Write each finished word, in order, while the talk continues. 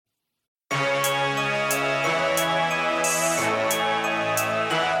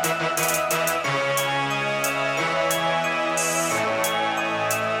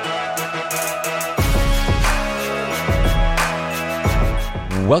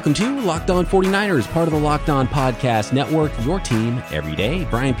Welcome to Locked On 49ers, part of the Locked On Podcast Network, your team every day.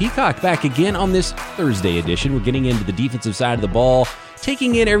 Brian Peacock back again on this Thursday edition. We're getting into the defensive side of the ball,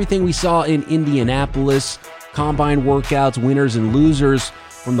 taking in everything we saw in Indianapolis, combine workouts, winners and losers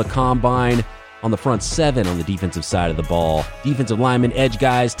from the combine on the front seven on the defensive side of the ball. Defensive linemen, edge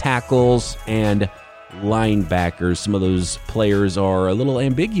guys, tackles, and linebackers. Some of those players are a little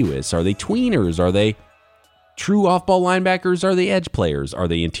ambiguous. Are they tweeners? Are they true off-ball linebackers? Are they edge players? Are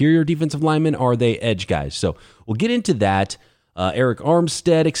they interior defensive linemen? Are they edge guys? So we'll get into that. Arik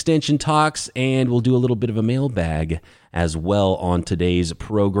Armstead extension talks, and we'll do a little bit of a mailbag as well on today's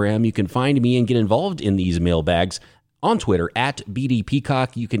program. You can find me and get involved in these mailbags on Twitter at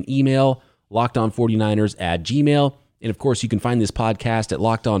BDPeacock. You can email lockedon49ers@gmail. And of course, you can find this podcast at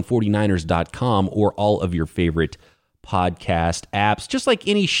lockedon49ers.com or all of your favorite podcast apps, just like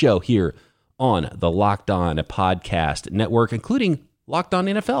any show here on the Locked On Podcast Network, including Locked On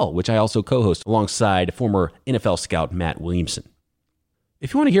NFL, which I also co-host alongside former NFL scout Matt Williamson.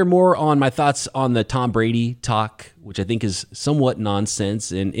 If you want to hear more on my thoughts on the Tom Brady talk, which I think is somewhat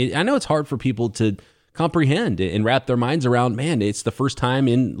nonsense, and I know it's hard for people to comprehend and wrap their minds around, man, it's the first time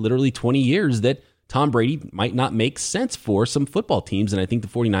in literally 20 years that Tom Brady might not make sense for some football teams, and I think the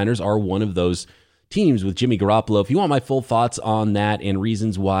 49ers are one of those teams with Jimmy Garoppolo. If you want my full thoughts on that and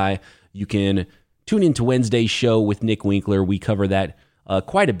reasons why, you can tune into Wednesday's show with Nick Winkler. We cover that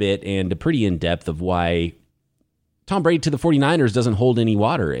quite a bit and pretty in-depth of why Tom Brady to the 49ers doesn't hold any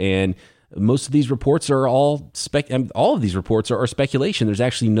water. And most of these reports are all of these reports are speculation. There's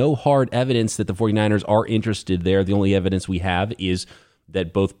actually no hard evidence that the 49ers are interested there. The only evidence we have is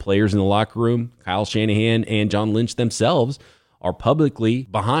that both players in the locker room, Kyle Shanahan and John Lynch themselves, are publicly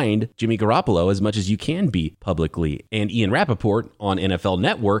behind Jimmy Garoppolo as much as you can be publicly. And Ian Rappaport on NFL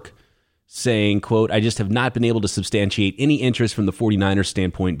Network saying, quote, "I just have not been able to substantiate any interest from the 49ers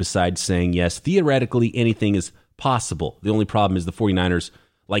standpoint besides saying, yes, theoretically anything is possible. The only problem is the 49ers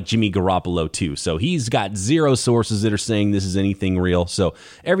like Jimmy Garoppolo too." So he's got zero sources that are saying this is anything real. So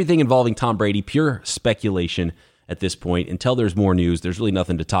everything involving Tom Brady, pure speculation at this point. Until there's more news, there's really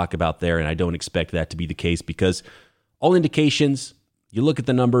nothing to talk about there, and I don't expect that to be the case because all indications, you look at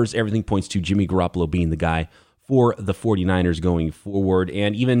the numbers, everything points to Jimmy Garoppolo being the guy for the 49ers going forward.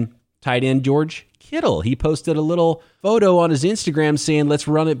 And even tight end George Kittle, he posted a little photo on his Instagram saying, "Let's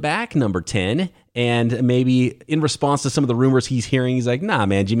run it back, number 10. And maybe in response to some of the rumors he's hearing, he's like, "Nah,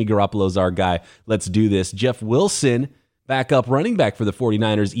 man, Jimmy Garoppolo's our guy. Let's do this." Jeff Wilson, backup running back for the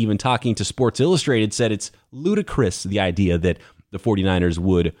 49ers, even talking to Sports Illustrated, said it's ludicrous, the idea that the 49ers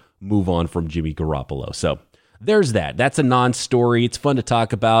would move on from Jimmy Garoppolo. So there's that. That's a non-story. It's fun to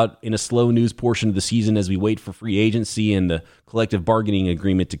talk about in a slow news portion of the season as we wait for free agency and the collective bargaining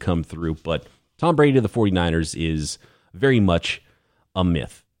agreement to come through. But Tom Brady to the 49ers is very much a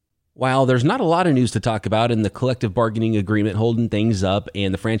myth. While there's not a lot of news to talk about in the collective bargaining agreement holding things up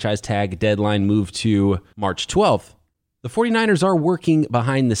and the franchise tag deadline moved to March 12th, the 49ers are working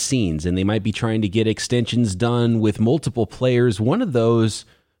behind the scenes, and they might be trying to get extensions done with multiple players. One of those,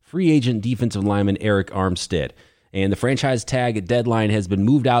 free agent defensive lineman Arik Armstead. And the franchise tag deadline has been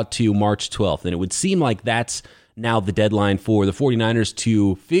moved out to March 12th. And it would seem like that's now the deadline for the 49ers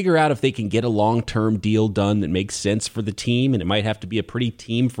to figure out if they can get a long-term deal done that makes sense for the team. And it might have to be a pretty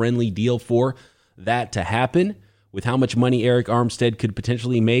team-friendly deal for that to happen, with how much money Arik Armstead could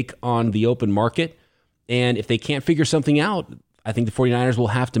potentially make on the open market. And if they can't figure something out, I think the 49ers will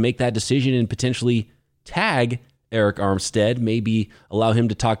have to make that decision and potentially tag Arik Armstead, maybe allow him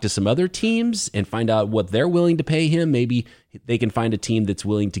to talk to some other teams and find out what they're willing to pay him. Maybe they can find a team that's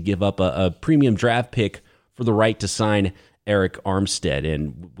willing to give up a premium draft pick for the right to sign Arik Armstead.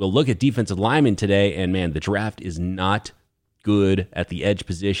 And we'll look at defensive linemen today, and man, the draft is not good at the edge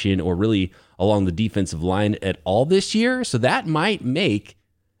position or really along the defensive line at all this year. So that might make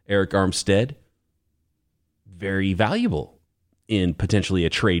Arik Armstead very valuable in potentially a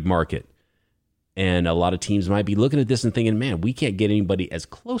trade market. And a lot of teams might be looking at this and thinking, man, we can't get anybody as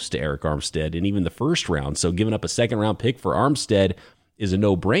close to Arik Armstead in even the first round. So giving up a second-round pick for Armstead is a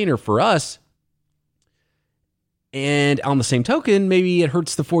no-brainer for us. And on the same token, maybe it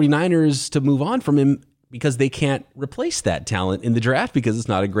hurts the 49ers to move on from him because they can't replace that talent in the draft because it's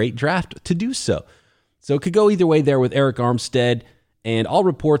not a great draft to do so. So it could go either way there with Arik Armstead. And all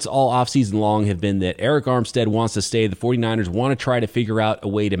reports all offseason long have been that Arik Armstead wants to stay. The 49ers want to try to figure out a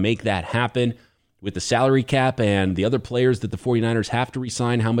way to make that happen. With the salary cap and the other players that the 49ers have to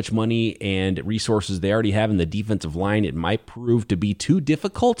re-sign, how much money and resources they already have in the defensive line, it might prove to be too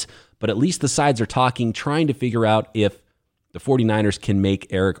difficult, but at least the sides are talking, trying to figure out if the 49ers can make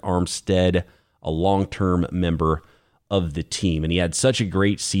Arik Armstead a long-term member of the team. And he had such a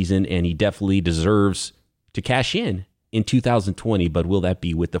great season, and he definitely deserves to cash in 2020. But will that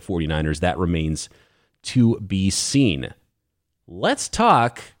be with the 49ers? That remains to be seen. Let's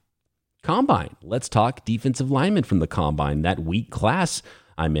talk Combine. Let's talk defensive linemen from the Combine, that weak class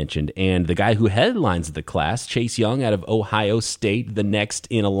I mentioned. And the guy who headlines the class, Chase Young out of Ohio State, the next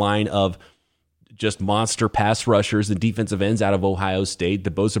in a line of just monster pass rushers and defensive ends out of Ohio State, the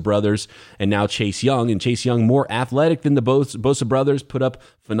Bosa brothers, and now Chase Young. And Chase Young, more athletic than the Bosa brothers, put up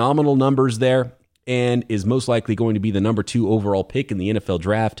phenomenal numbers there and is most likely going to be the number 2 overall pick in the NFL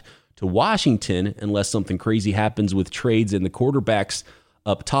draft to Washington, unless something crazy happens with trades and the quarterbacks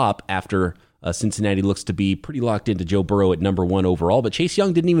up top after Cincinnati looks to be pretty locked into Joe Burrow at number 1 overall. But Chase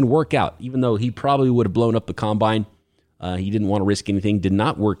Young didn't even work out, even though he probably would have blown up the Combine. He didn't want to risk anything, did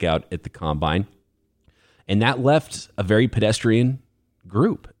not work out at the Combine. And that left a very pedestrian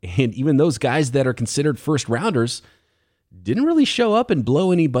group. And even those guys that are considered first rounders didn't really show up and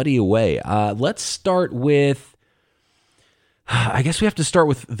blow anybody away. Let's start with, I guess we have to start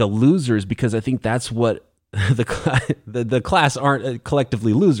with the losers, because I think that's what the class aren't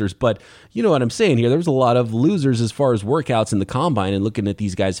collectively losers, but you know what I'm saying here. There was a lot of losers as far as workouts in the Combine, and looking at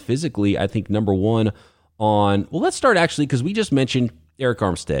these guys physically, I think number 1 on, well, let's start actually, because we just mentioned Arik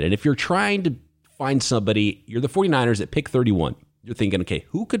Armstead. And if you're trying to find somebody, you're the 49ers at pick 31. You're thinking, okay,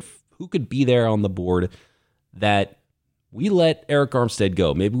 who could be there on the board that we let Arik Armstead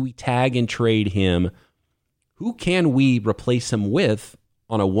go? Maybe we tag and trade him. Who can we replace him with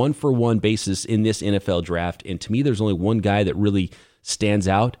on a 1-for-1 basis in this NFL draft? And to me, there's only one guy that really stands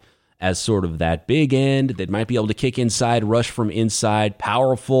out as sort of that big end that might be able to kick inside, rush from inside,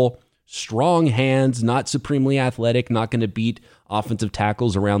 powerful, strong hands, not supremely athletic, not going to beat offensive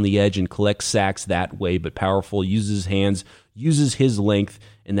tackles around the edge and collect sacks that way, but powerful, uses his hands, uses his length,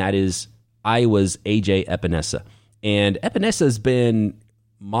 and that is Iowa's A.J. Epinesa. And Epinesa has been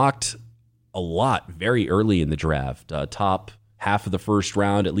mocked a lot very early in the draft, top half of the first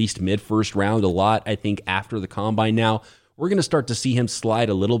round, at least mid-first round, a lot, I think, after the Combine now. We're going to start to see him slide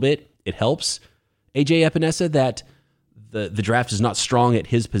a little bit. It helps A.J. Epinesa that the draft is not strong at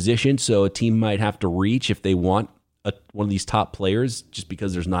his position, so a team might have to reach if they want one of these top players, just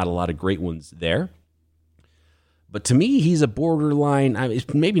because there's not a lot of great ones there. But to me, he's a borderline,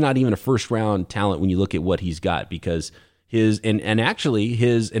 maybe not even a first-round talent when you look at what he's got, because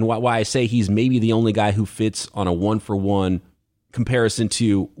why I say he's maybe the only guy who fits on a 1-for-1 comparison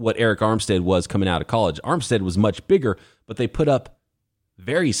to what Arik Armstead was coming out of college. Armstead was much bigger, but they put up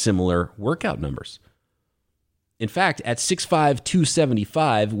very similar workout numbers. In fact, at 6'5",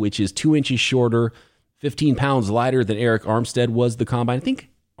 275, which is 2 inches shorter, 15 pounds lighter than Arik Armstead was the Combine. I think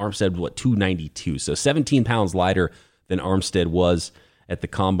Armstead was 292, so 17 pounds lighter than Armstead was at the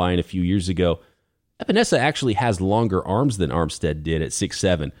Combine a few years ago. Epinesa actually has longer arms than Armstead did at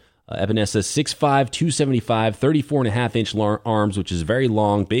 6'7". Epinesa 6'5", 275, 34.5-inch arms, which is very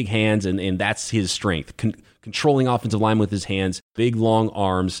long, big hands, and that's his strength. Controlling offensive line with his hands, big, long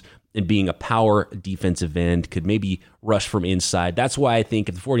arms, and being a power defensive end, could maybe rush from inside. That's why I think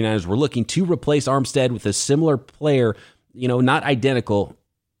if the 49ers were looking to replace Armstead with a similar player, not identical.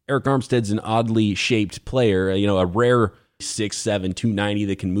 Arik Armstead's an oddly shaped player, a rare 6'7", 290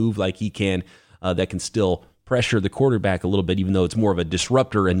 that can move like he can, that can still pressure the quarterback a little bit, even though it's more of a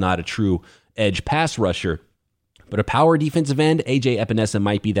disruptor and not a true edge pass rusher. But a power defensive end, A.J. Epinesa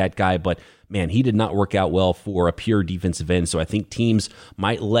might be that guy, but man, he did not work out well for a pure defensive end. So I think teams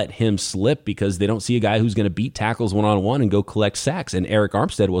might let him slip because they don't see a guy who's going to beat tackles one-on-one and go collect sacks. And Arik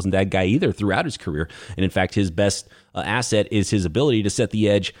Armstead wasn't that guy either throughout his career. And in fact, his best asset is his ability to set the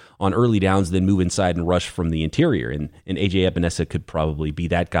edge on early downs, then move inside and rush from the interior. And A.J. Epinesa could probably be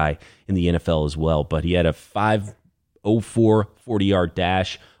that guy in the NFL as well. But he had a 5.04 40-yard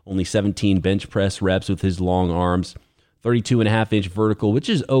dash, only 17 bench press reps with his long arms, 32.5-inch vertical, which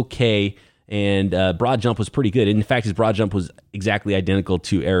is okay, and broad jump was pretty good. In fact, his broad jump was exactly identical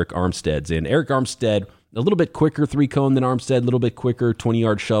to Arik Armstead's. And Arik Armstead, a little bit quicker 3-cone than Armstead, a little bit quicker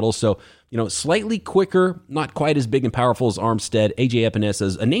 20-yard shuttle. So, slightly quicker, not quite as big and powerful as Armstead. A.J. Epinesa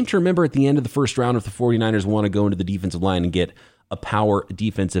is a name to remember at the end of the first round if the 49ers want to go into the defensive line and get a power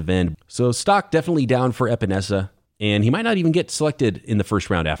defensive end. So stock definitely down for Epinesa. And he might not even get selected in the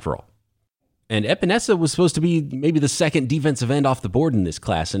first round after all. And Epinesa was supposed to be maybe the second defensive end off the board in this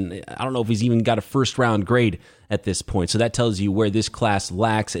class. And I don't know if he's even got a first round grade at this point. So that tells you where this class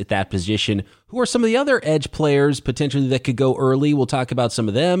lacks at that position. Who are some of the other edge players potentially that could go early? We'll talk about some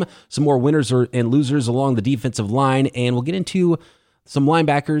of them, some more winners and losers along the defensive line. And we'll get into some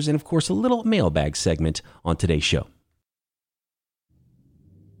linebackers and, of course, a little mailbag segment on today's show.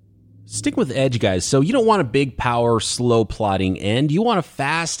 Stick with edge guys. So you don't want a big power, slow plotting end. You want a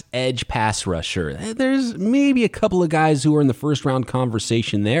fast edge pass rusher. There's maybe a couple of guys who are in the first round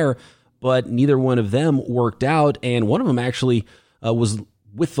conversation there, but neither one of them worked out. And one of them actually was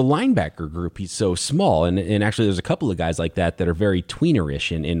with the linebacker group. He's so small. And actually there's a couple of guys like that are very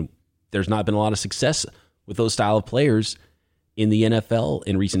tweenerish. And there's not been a lot of success with those style of players in the NFL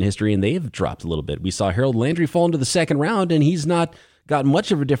in recent history. And they've dropped a little bit. We saw Harold Landry fall into the second round, and he's not got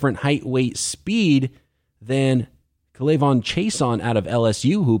much of a different height, weight, speed than K'Lavon Chaisson out of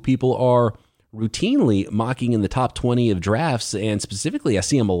LSU, who people are routinely mocking in the top 20 of drafts. And specifically, I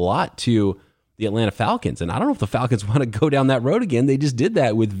see him a lot to the Atlanta Falcons. And I don't know if the Falcons want to go down that road again. They just did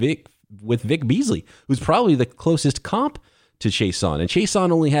that with Vic Beasley, who's probably the closest comp to Chaisson. And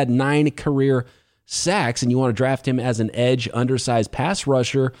Chaisson only had 9 career sacks, and you want to draft him as an edge, undersized pass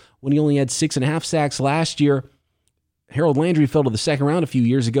rusher when he only had 6.5 sacks last year. Harold Landry fell to the second round a few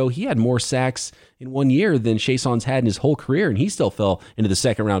years ago. He had more sacks in 1 year than Chaisson's had in his whole career, and he still fell into the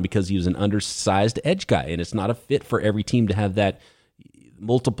second round because he was an undersized edge guy, and it's not a fit for every team to have that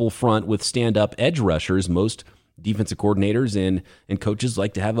multiple front with stand-up edge rushers. Most defensive coordinators and coaches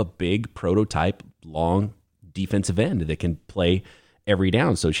like to have a big prototype, long defensive end that can play every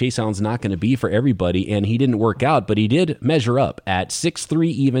down. So Chaisson's not going to be for everybody, and he didn't work out, but he did measure up at 6'3",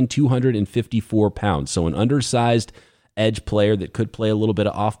 even 254 pounds. So an undersized edge player that could play a little bit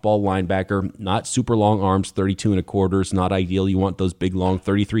of off-ball linebacker, not super long arms, 32 1/4 is not ideal. You want those big, long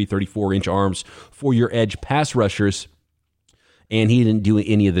 33, 34-inch arms for your edge pass rushers. And he didn't do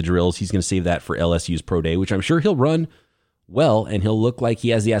any of the drills. He's going to save that for LSU's Pro Day, which I'm sure he'll run well, and he'll look like he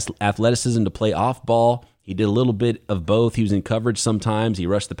has the athleticism to play off-ball. He did a little bit of both. He was in coverage sometimes. He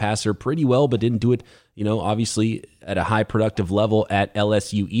rushed the passer pretty well, but didn't do it, obviously at a high productive level at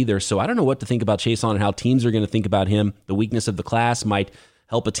LSU either. So I don't know what to think about Chaisson and how teams are going to think about him. The weakness of the class might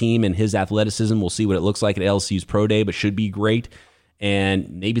help a team, and his athleticism, we'll see what it looks like at LSU's Pro Day, but should be great. And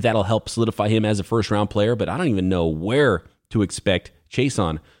maybe that'll help solidify him as a first-round player, but I don't even know where to expect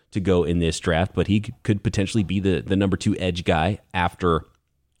Chaisson to go in this draft, but he could potentially be the number 2 edge guy after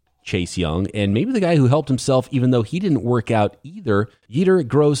Chase Young, and maybe the guy who helped himself, even though he didn't work out either, Yetur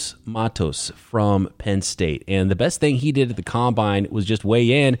Gross-Matos from Penn State. And the best thing he did at the Combine was just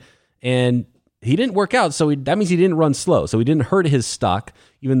weigh in, and he didn't work out, so that means he didn't run slow. So he didn't hurt his stock,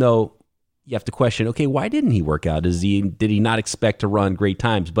 even though you have to question, okay, why didn't he work out? Did he not expect to run great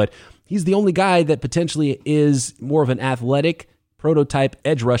times? But he's the only guy that potentially is more of an athletic prototype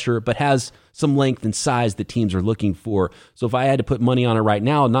edge rusher, but has some length and size that teams are looking for. So if I had to put money on it right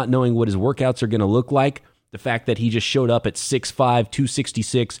now, not knowing what his workouts are going to look like, the fact that he just showed up at 6'5",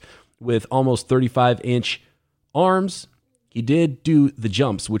 266 with almost 35-inch arms, he did do the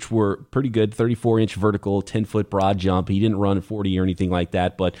jumps, which were pretty good, 34-inch vertical, 10-foot broad jump. He didn't run 40 or anything like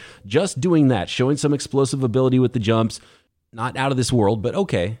that, but just doing that, showing some explosive ability with the jumps, not out of this world, but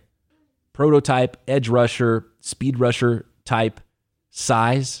okay. Prototype, edge rusher, speed rusher type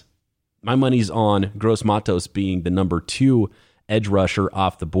size. My money's on Gross-Matos being the number 2 edge rusher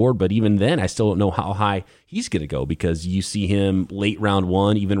off the board, but even then, I still don't know how high he's going to go because you see him late round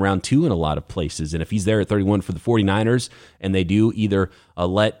 1, even round 2 in a lot of places. And if he's there at 31 for the 49ers and they do either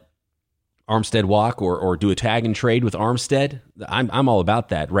let Armstead walk or do a tag and trade with Armstead, I'm all about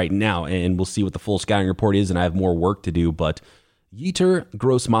that right now, and we'll see what the full scouting report is, and I have more work to do, but Yetur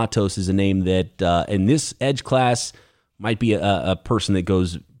Gross-Matos is a name that in this edge class might be a person that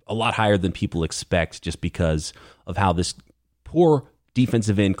goes a lot higher than people expect just because of how this poor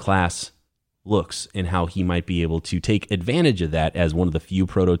defensive end class looks and how he might be able to take advantage of that as one of the few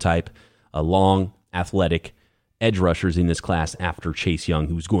prototype, long, athletic edge rushers in this class after Chase Young,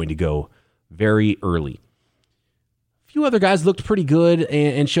 who's going to go very early. A few other guys looked pretty good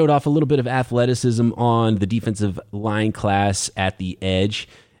and showed off a little bit of athleticism on the defensive line class at the edge.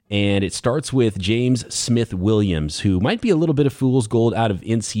 And it starts with James Smith-Williams, who might be a little bit of fool's gold out of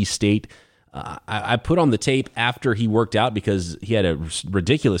NC State. I put on the tape after he worked out because he had a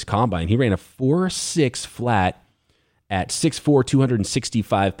ridiculous combine. He ran a 4.6 flat at 6'4",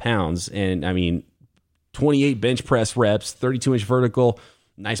 265 pounds. And, 28 bench press reps, 32-inch vertical,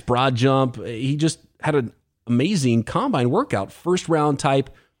 nice broad jump. He just had an amazing combine workout, first-round type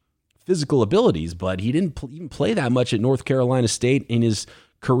physical abilities, but he didn't even play that much at North Carolina State in his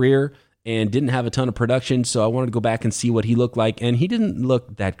career and didn't have a ton of production, so I wanted to go back and see what he looked like, and he didn't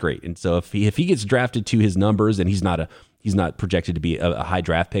look that great. And so if he gets drafted to his numbers, and he's not projected to be a high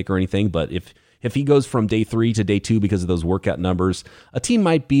draft pick or anything, but if if he goes from day 3 to day 2 because of those workout numbers, a team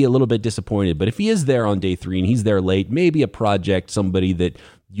might be a little bit disappointed. But if he is there on day 3 and he's there late, maybe a project, somebody that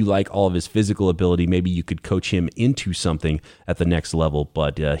you like all of his physical ability, maybe you could coach him into something at the next level.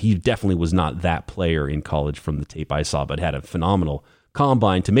 But he definitely was not that player in college from the tape I saw, but had a phenomenal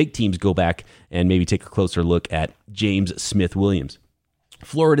combine to make teams go back and maybe take a closer look at James Smith-Williams.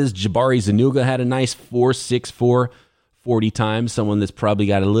 Florida's Jabari Zuniga had a nice 4.64 40 times, someone that's probably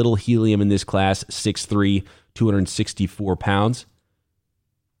got a little helium in this class, 6'3", 264 pounds.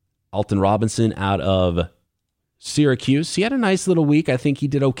 Alton Robinson out of Syracuse. He had a nice little week. I think he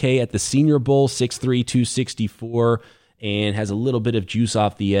did okay at the Senior Bowl, 6'3", 264, and has a little bit of juice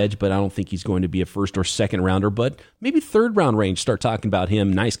off the edge, but I don't think he's going to be a first or second rounder, but maybe third round range. Start talking about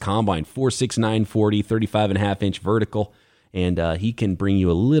him. Nice combine, 4.69 40, 35.5-inch vertical. And he can bring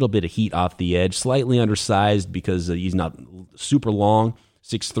you a little bit of heat off the edge. Slightly undersized because he's not super long,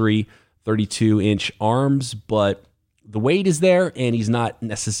 6'3", 32-inch arms, but the weight is there, and he's not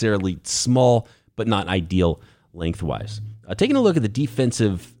necessarily small, but not ideal lengthwise. Taking a look at the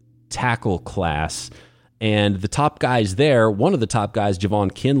defensive tackle class, and the top guys there, one of the top guys,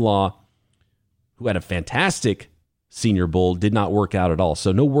 Javon Kinlaw, who had a fantastic Senior Bowl, did not work out at all.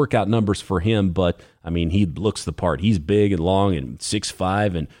 So no workout numbers for him, but I mean, he looks the part. He's big and long and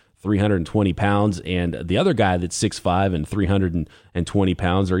 6'5" and 320 pounds. And the other guy that's 6'5" and 320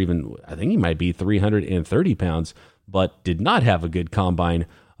 pounds, or even, I think he might be 330 pounds, but did not have a good combine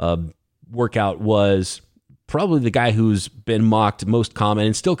workout, was probably the guy who's been mocked most common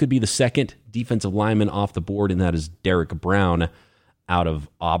and still could be the second defensive lineman off the board, and that is Derek Brown out of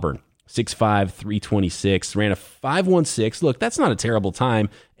Auburn. 6'5", 326, ran a 5.16. Look, that's not a terrible time,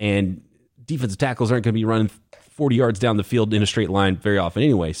 and defensive tackles aren't going to be running 40 yards down the field in a straight line very often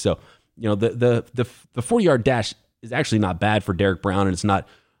anyway. So, you know, the 40-yard dash is actually not bad for Derek Brown, and it's not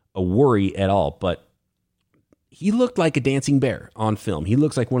a worry at all. But he looked like a dancing bear on film. He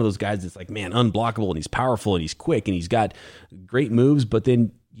looks like one of those guys that's like, man, unblockable, and he's powerful, and he's quick, and he's got great moves. But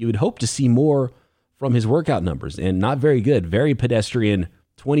then you would hope to see more from his workout numbers, and not very good. Very pedestrian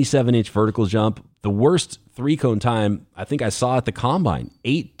 27-inch vertical jump. The worst three-cone time I think I saw at the combine,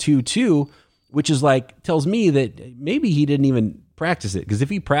 8.22, which is like, tells me that maybe he didn't even practice it. Because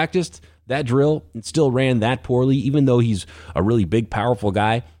if he practiced that drill and still ran that poorly, even though he's a really big, powerful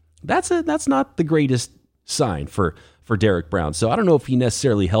guy, that's not the greatest sign for Derek Brown. So I don't know if he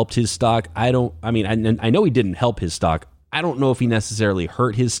necessarily helped his stock. I know he didn't help his stock. I don't know if he necessarily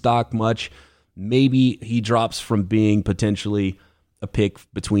hurt his stock much. Maybe he drops from being potentially a pick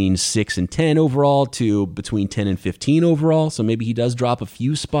between 6 and 10 overall to between 10 and 15 overall. So maybe he does drop a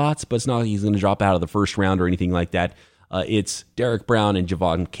few spots, but it's not like he's going to drop out of the first round or anything like that. It's Derek Brown and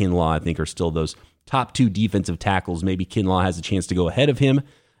Javon Kinlaw, I think, are still those top two defensive tackles. Maybe Kinlaw has a chance to go ahead of him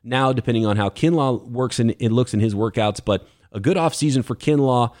now, depending on how Kinlaw works and it looks in his workouts. But a good offseason for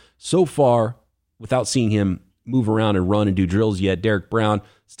Kinlaw so far, without seeing him move around and run and do drills yet. Derek Brown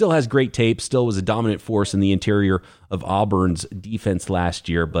still has great tape, still was a dominant force in the interior of Auburn's defense last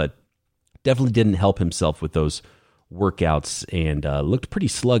year, but definitely didn't help himself with those workouts and looked pretty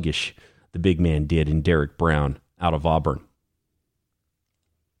sluggish, the big man did, in Derek Brown out of Auburn.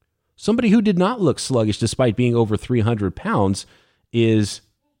 Somebody who did not look sluggish despite being over 300 pounds is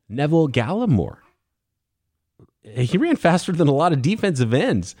Neville Gallimore. He ran faster than a lot of defensive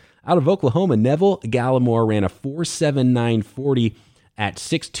ends. Out of Oklahoma, Neville Gallimore ran a 4.79 40 at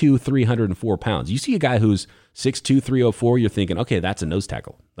 6'2", 304 pounds. You see a guy who's 6'2", 304, you're thinking, okay, that's a nose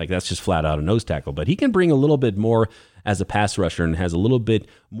tackle. Like, that's just flat out a nose tackle. But he can bring a little bit more as a pass rusher and has a little bit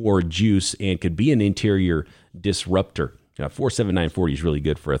more juice and could be an interior disruptor. 4.79 40 is really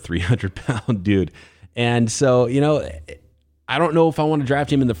good for a 300-pound dude. And so, you know, I don't know if I want to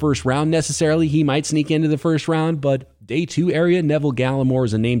draft him in the first round necessarily. He might sneak into the first round, but day 2 area, Neville Gallimore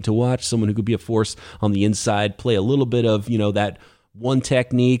is a name to watch, someone who could be a force on the inside, play a little bit of, you know, that one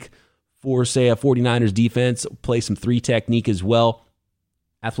technique for, say, a 49ers defense, play some 3 technique as well.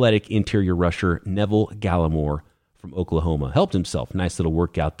 Athletic interior rusher Neville Gallimore from Oklahoma helped himself. Nice little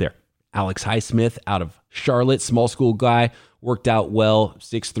workout there. Alex Highsmith out of Charlotte, small school guy, worked out well,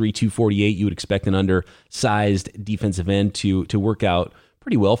 6'3", 248. You would expect an undersized defensive end to work out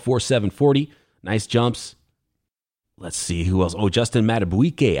pretty well, 4.7 40. Nice jumps. Let's see who else. Oh, Justin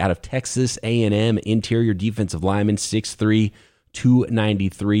Matabuike out of Texas A&M, interior defensive lineman, 6'3",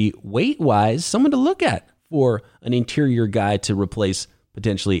 293. Weight-wise, someone to look at for an interior guy to replace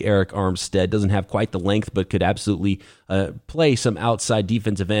potentially Eric Armstead. Doesn't have quite the length, but could absolutely play some outside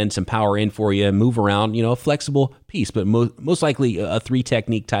defensive end, some power in for you, move around, you know, a flexible piece, but most likely a 3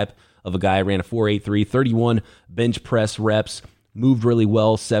 technique type of a guy. Ran a 4.83, 31 bench press reps, moved really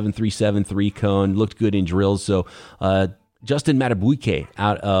well, 7.37 3-cone, looked good in drills. So Justin Matabuike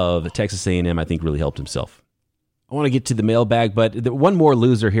out of Texas A&M, I think, really helped himself. I want to get to the mailbag, but one more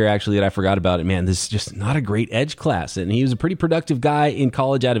loser here, actually, that I forgot about it. Man, this is just not a great edge class, and he was a pretty productive guy in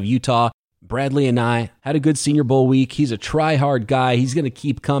college out of Utah. Bradley and I had a good Senior Bowl week. He's a try-hard guy. He's going to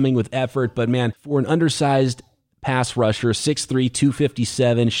keep coming with effort, but man, for an undersized pass rusher, 6'3",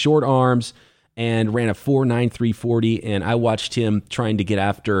 257, short arms, and ran a 4.9 340, and I watched him trying to get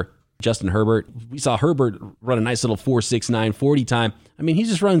after Justin Herbert. We saw Herbert run a nice little 4.69 40 time. I mean, he's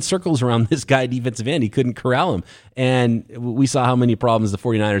just running circles around this guy defensive end. He couldn't corral him. And we saw how many problems the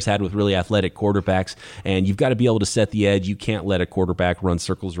 49ers had with really athletic quarterbacks. And you've got to be able to set the edge. You can't let a quarterback run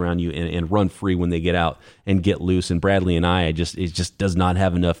circles around you and run free when they get out and get loose. And Bradley and it just does not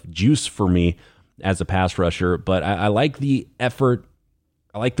have enough juice for me as a pass rusher. But I like the effort.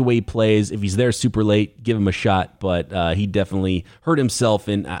 I like the way he plays. If he's there super late, give him a shot. But he definitely hurt himself,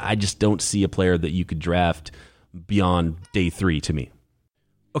 and I just don't see a player that you could draft beyond day 3 to me.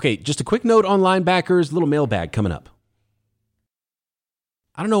 Okay, just a quick note on linebackers, little mailbag coming up.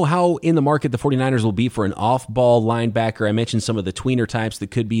 I don't know how in the market the 49ers will be for an off-ball linebacker. I mentioned some of the tweener types that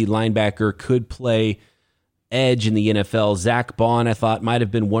could be linebacker, could play edge in the NFL. Zach Bond, I thought, might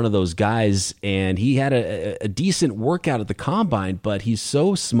have been one of those guys, and he had a decent workout at the combine, but he's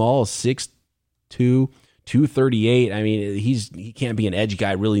so small, 6'2", 238. I mean, he can't be an edge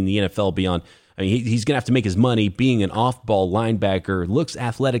guy really in the NFL beyond. I mean, he's going to have to make his money being an off-ball linebacker. Looks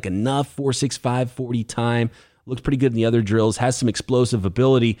athletic enough, 4.65 40 time. Looks pretty good in the other drills, has some explosive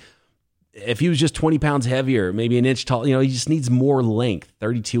ability. If he was just 20 pounds heavier, maybe an inch tall, he just needs more length,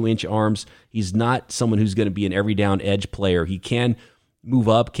 32-inch arms. He's not someone who's going to be an every down edge player. He can move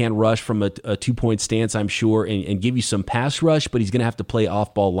up, can rush from a 2-point stance, I'm sure, and give you some pass rush, but he's going to have to play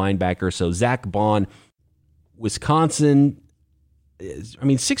off-ball linebacker. So Zach Bond, Wisconsin,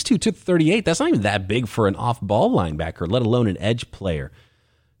 6'2", 238, that's not even that big for an off-ball linebacker, let alone an edge player.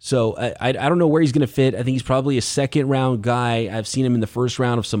 So I don't know where he's going to fit. I think he's probably a second-round guy. I've seen him in the first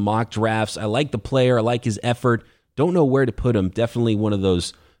round of some mock drafts. I like the player. I like his effort. Don't know where to put him. Definitely one of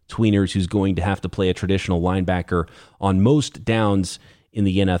those tweeners who's going to have to play a traditional linebacker on most downs in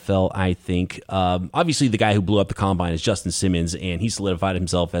the NFL, I think. Obviously, the guy who blew up the combine is Justin Simmons, and he solidified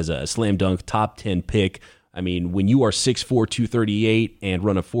himself as a slam dunk top 10 pick. I mean, when you are 6'4", 238 and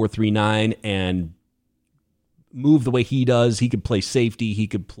run a 4.39 and move the way he does, he could play safety, he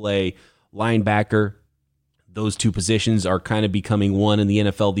could play linebacker. Those two positions are kind of becoming one in the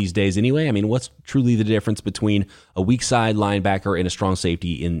NFL these days anyway. I mean, what's truly the difference between a weak side linebacker and a strong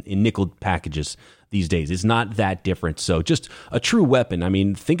safety in nickel packages these days? It's not that different. So just a true weapon. I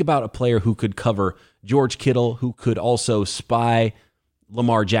mean, think about a player who could cover George Kittle, who could also spy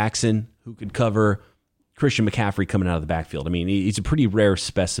Lamar Jackson, who could cover Christian McCaffrey coming out of the backfield. I mean, he's a pretty rare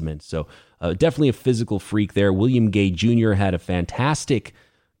specimen. So definitely a physical freak there. William Gay Jr. had a fantastic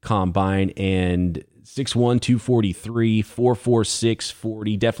combine and 6'1", 243, 4.46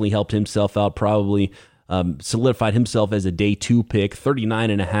 40. Definitely helped himself out. Probably solidified himself as a day 2 pick.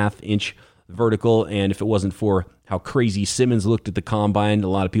 39.5-inch vertical. And if it wasn't for how crazy Simmons looked at the combine, a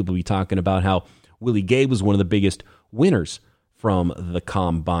lot of people would be talking about how Willie Gay was one of the biggest winners from the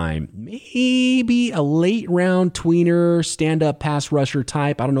combine. Maybe a late round tweener, stand-up pass rusher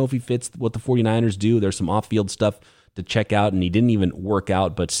type. I don't know if he fits what the 49ers do. There's some off-field stuff to check out, and he didn't even work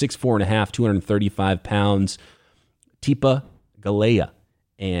out, but 6'4.5", 235 pounds. Tipa Galea.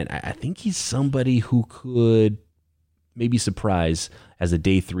 And I think he's somebody who could maybe surprise as a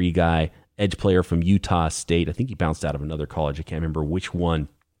day 3 guy, edge player from Utah State. I think he bounced out of another college. I can't remember which one.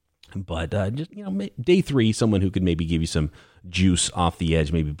 But just day 3, someone who could maybe give you some juice off the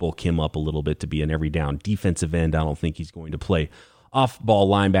edge, maybe bulk him up a little bit to be an every down defensive end. I don't think he's going to play off-ball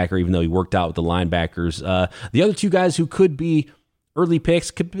linebacker, even though he worked out with the linebackers. The other 2 guys who could be early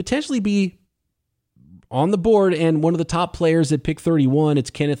picks could potentially be on the board, and one of the top players at pick 31, it's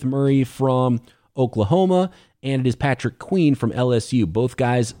Kenneth Murray from Oklahoma, and it is Patrick Queen from LSU. Both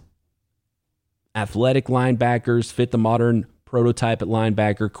guys, athletic linebackers, fit the modern prototype at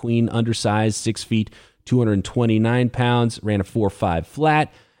linebacker. Queen, undersized, 6 feet, 229 pounds, ran a 4.5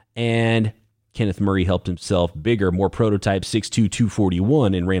 flat, and Kenneth Murray helped himself bigger, more prototype, 6'2",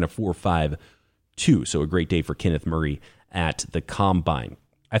 241, and ran a 4.52. So a great day for Kenneth Murray at the combine.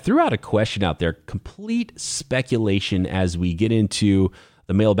 I threw out a question out there, complete speculation as we get into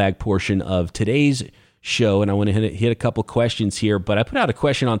the mailbag portion of today's show, and I want to hit a couple questions here, but I put out a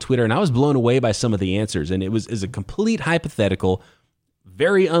question on Twitter, and I was blown away by some of the answers, and it was a complete hypothetical,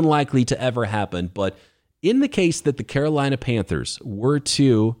 very unlikely to ever happen, but in the case that the Carolina Panthers were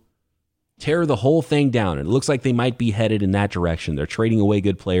to tear the whole thing down. And it looks like they might be headed in that direction. They're trading away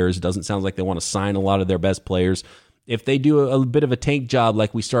good players. It doesn't sound like they want to sign a lot of their best players. If they do a bit of a tank job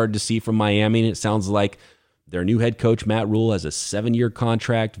like we started to see from Miami, it sounds like their new head coach, Matt Rule, has a 7-year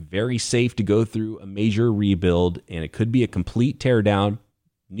contract, very safe to go through a major rebuild, and it could be a complete teardown.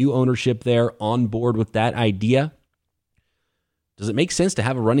 New ownership there on board with that idea. Does it make sense to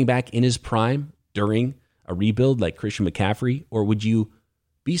have a running back in his prime during a rebuild like Christian McCaffrey, or would you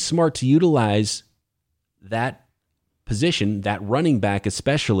be smart to utilize that position, that running back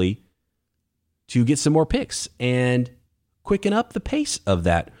especially, to get some more picks and quicken up the pace of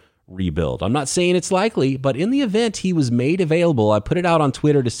that rebuild? I'm not saying it's likely, but in the event he was made available, I put it out on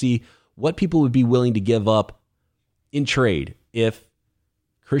Twitter to see what people would be willing to give up in trade if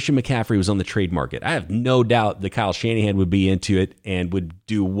Christian McCaffrey was on the trade market. I have no doubt that Kyle Shanahan would be into it and would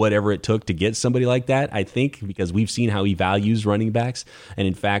do whatever it took to get somebody like that, I think, because we've seen how he values running backs. And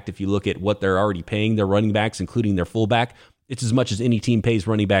in fact, if you look at what they're already paying their running backs, including their fullback, it's as much as any team pays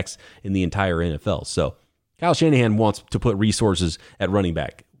running backs in the entire NFL. So Kyle Shanahan wants to put resources at running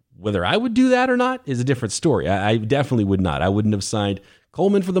back. Whether I would do that or not is a different story. I definitely would not. I wouldn't have signed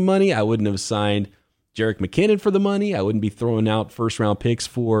Coleman for the money. I wouldn't have signed Jerick McKinnon for the money. I wouldn't be throwing out first-round picks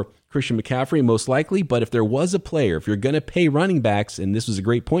for Christian McCaffrey, most likely. But if there was a player, if you're going to pay running backs, and this was a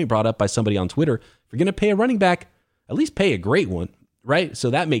great point brought up by somebody on Twitter, if you're going to pay a running back, at least pay a great one, right?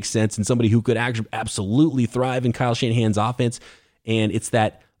 So that makes sense, and somebody who could actually absolutely thrive in Kyle Shanahan's offense. And it's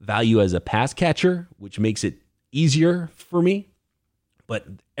that value as a pass catcher, which makes it easier for me. But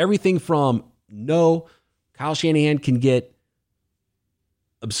everything from Kyle Shanahan can get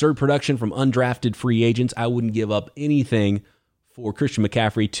absurd production from undrafted free agents. I wouldn't give up anything for Christian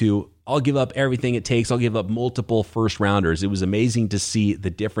McCaffrey to, I'll give up everything it takes. I'll give up multiple first rounders. It was amazing to see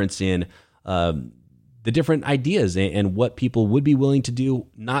the difference in the different ideas and what people would be willing to do,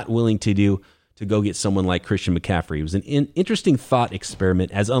 not willing to do, to go get someone like Christian McCaffrey. It was an interesting thought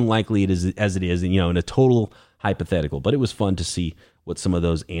experiment, as unlikely as it is, and in a total hypothetical, but it was fun to see what some of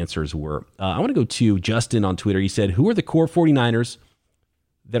those answers were. I want to go to Justin on Twitter. He said, who are the core 49ers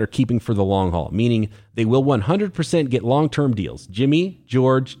that are keeping for the long haul, meaning they will 100% get long-term deals? Jimmy,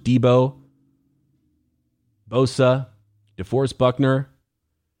 George, Debo, Bosa, DeForest Buckner.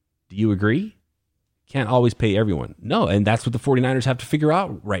 Do you agree? Can't always pay everyone. No, and that's what the 49ers have to figure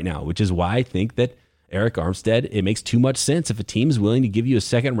out right now, which is why I think that Eric Armstead, it makes too much sense. If a team's willing to give you a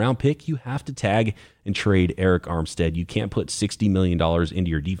second-round pick, you have to tag and trade Eric Armstead. You can't put $60 million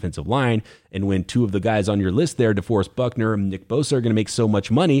into your defensive line, and when two of the guys on your list there, DeForest Buckner and Nick Bosa, are going to make so much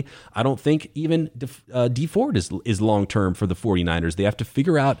money, I don't think even Dee Ford is long-term for the 49ers. They have to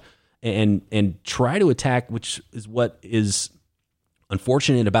figure out and try to attack, which is what is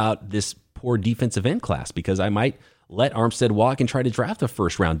unfortunate about this poor defensive end class, because I might let Armstead walk and try to draft a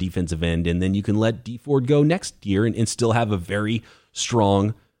first-round defensive end, and then you can let Dee Ford go next year and still have a very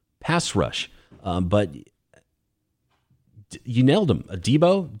strong pass rush. But you nailed him.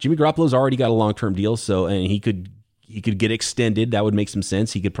 Debo, Jimmy Garoppolo's already got a long-term deal, and he could get extended. That would make some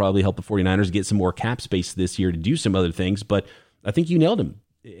sense. He could probably help the 49ers get some more cap space this year to do some other things, but I think you nailed him.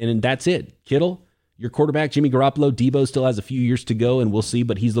 And that's it. Kittle, your quarterback, Jimmy Garoppolo. Debo still has a few years to go, and we'll see,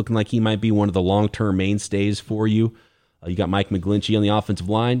 but he's looking like he might be one of the long-term mainstays for you. You got Mike McGlinchey on the offensive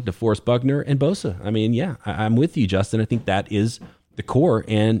line, DeForest Buckner, and Bosa. I mean, yeah, I'm with you, Justin. I think that is the core,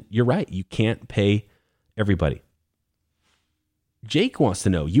 and you're right. You can't pay everybody. Jake wants to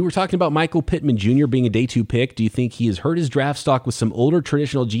know, you were talking about Michael Pittman Jr. being a day 2 pick. Do you think he has hurt his draft stock with some older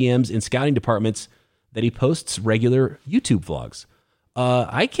traditional GMs in scouting departments that he posts regular YouTube vlogs?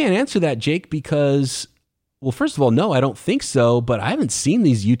 I can't answer that, Jake, because, well, first of all, no, I don't think so, but I haven't seen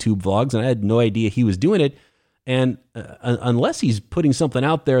these YouTube vlogs, and I had no idea he was doing it. And unless he's putting something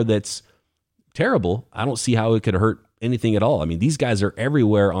out there that's terrible, I don't see how it could hurt anything at all. I mean, these guys are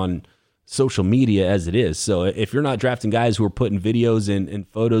everywhere on social media as it is. So if you're not drafting guys who are putting videos and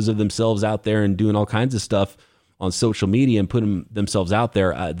photos of themselves out there and doing all kinds of stuff on social media and putting themselves out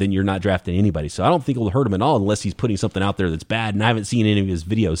there, then you're not drafting anybody. So I don't think it will hurt him at all unless he's putting something out there that's bad. And I haven't seen any of his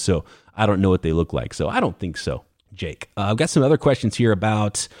videos, so I don't know what they look like. So I don't think so, Jake. I've got some other questions here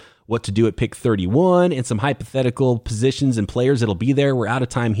about what to do at pick 31 and some hypothetical positions and players that'll be there. We're out of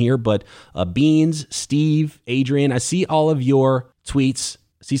time here, but Beans, Steve, Adrian, I see all of your tweets.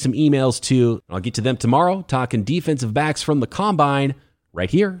 I see some emails too. I'll get to them tomorrow, talking defensive backs from the combine right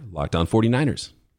here, Locked On 49ers.